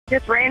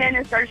just ran in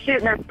and started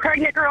shooting. There's a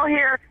pregnant girl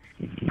here.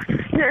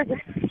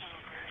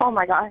 Oh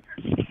my God.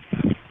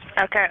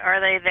 Okay, are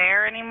they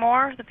there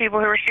anymore, the people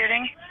who were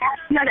shooting?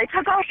 No, they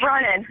took off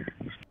running.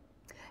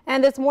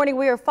 And this morning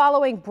we are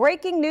following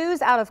breaking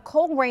news out of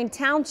Colerain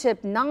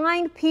Township.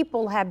 9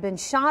 people have been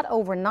shot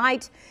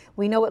overnight.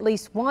 We know at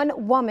least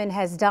 1 woman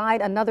has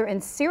died, another in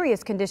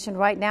serious condition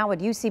right now at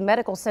UC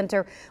Medical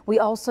Center. We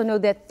also know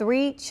that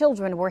 3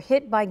 children were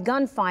hit by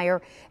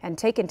gunfire and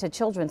taken to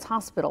Children's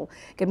Hospital.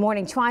 Good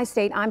morning,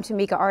 Tri-State. I'm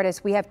Tamika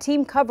Artis. We have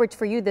team coverage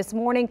for you this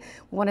morning.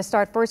 We want to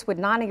start first with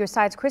 9 on your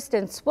side's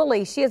Kristen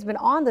Swilley. She has been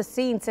on the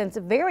scene since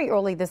very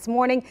early this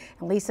morning.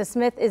 And Lisa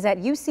Smith is at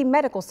UC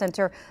Medical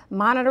Center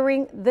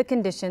monitoring the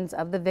conditions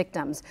of the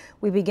victims.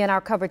 We begin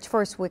our coverage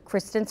first with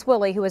Kristen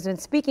Swilley, who has been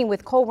speaking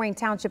with Colerain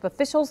Township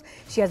officials.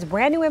 She has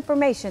brand new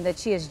information that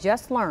she has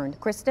just learned.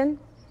 Kristen?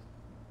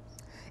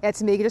 Yeah,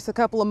 Tamika, just a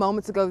couple of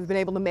moments ago, we've been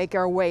able to make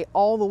our way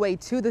all the way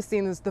to the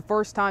scene. This is the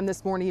first time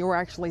this morning you were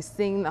actually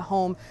seeing the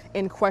home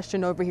in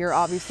question over here.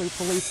 Obviously,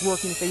 police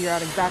working to figure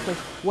out exactly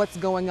what's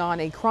going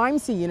on. A crime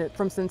scene unit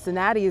from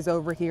Cincinnati is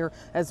over here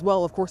as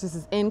well. Of course, this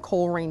is in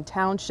Colerain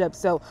Township.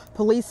 So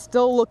police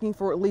still looking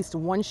for at least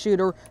 1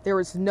 shooter.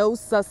 There is no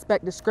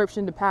suspect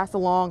description to pass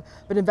along,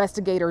 but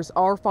investigators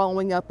are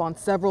following up on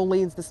several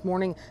leads this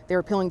morning. They're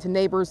appealing to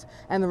neighbors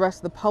and the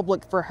rest of the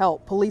public for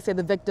help. Police say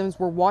the victims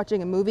were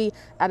watching a movie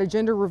at a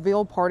gender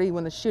reveal party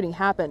when the shooting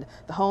happened.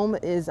 The home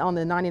is on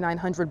the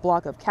 9900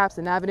 block of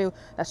Capstan Avenue.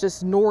 That's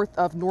just north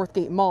of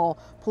Northgate Mall.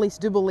 Police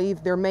do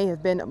believe there may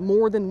have been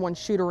more than 1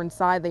 shooter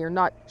inside. They are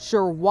not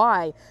sure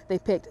why they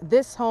picked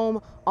this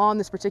home on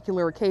this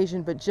particular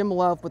occasion, but Jim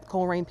Love with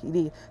Colerain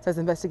PD says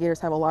investigators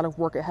have a lot of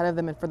work ahead of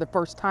them, and for the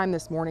first time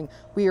this morning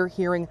we are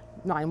hearing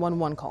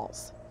 911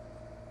 calls.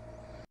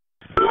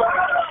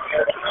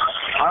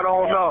 I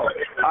don't know.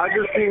 I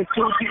just seen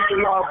 2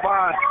 people walk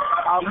by.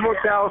 I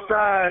looked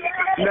outside.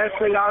 Next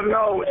thing I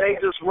know, they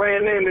just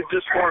ran in and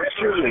just started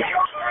shooting.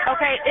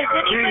 Okay, is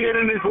He anyone... hit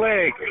in his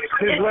leg.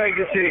 His leg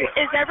is hit.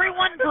 Is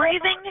everyone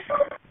breathing?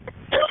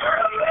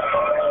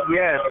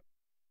 Yes.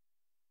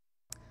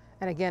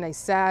 And again, a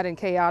sad and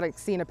chaotic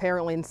scene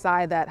apparently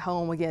inside that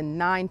home. Again,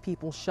 9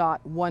 people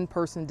shot, 1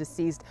 person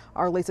deceased.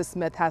 Our Lisa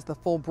Smith has the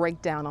full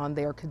breakdown on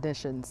their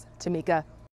conditions. Tamika.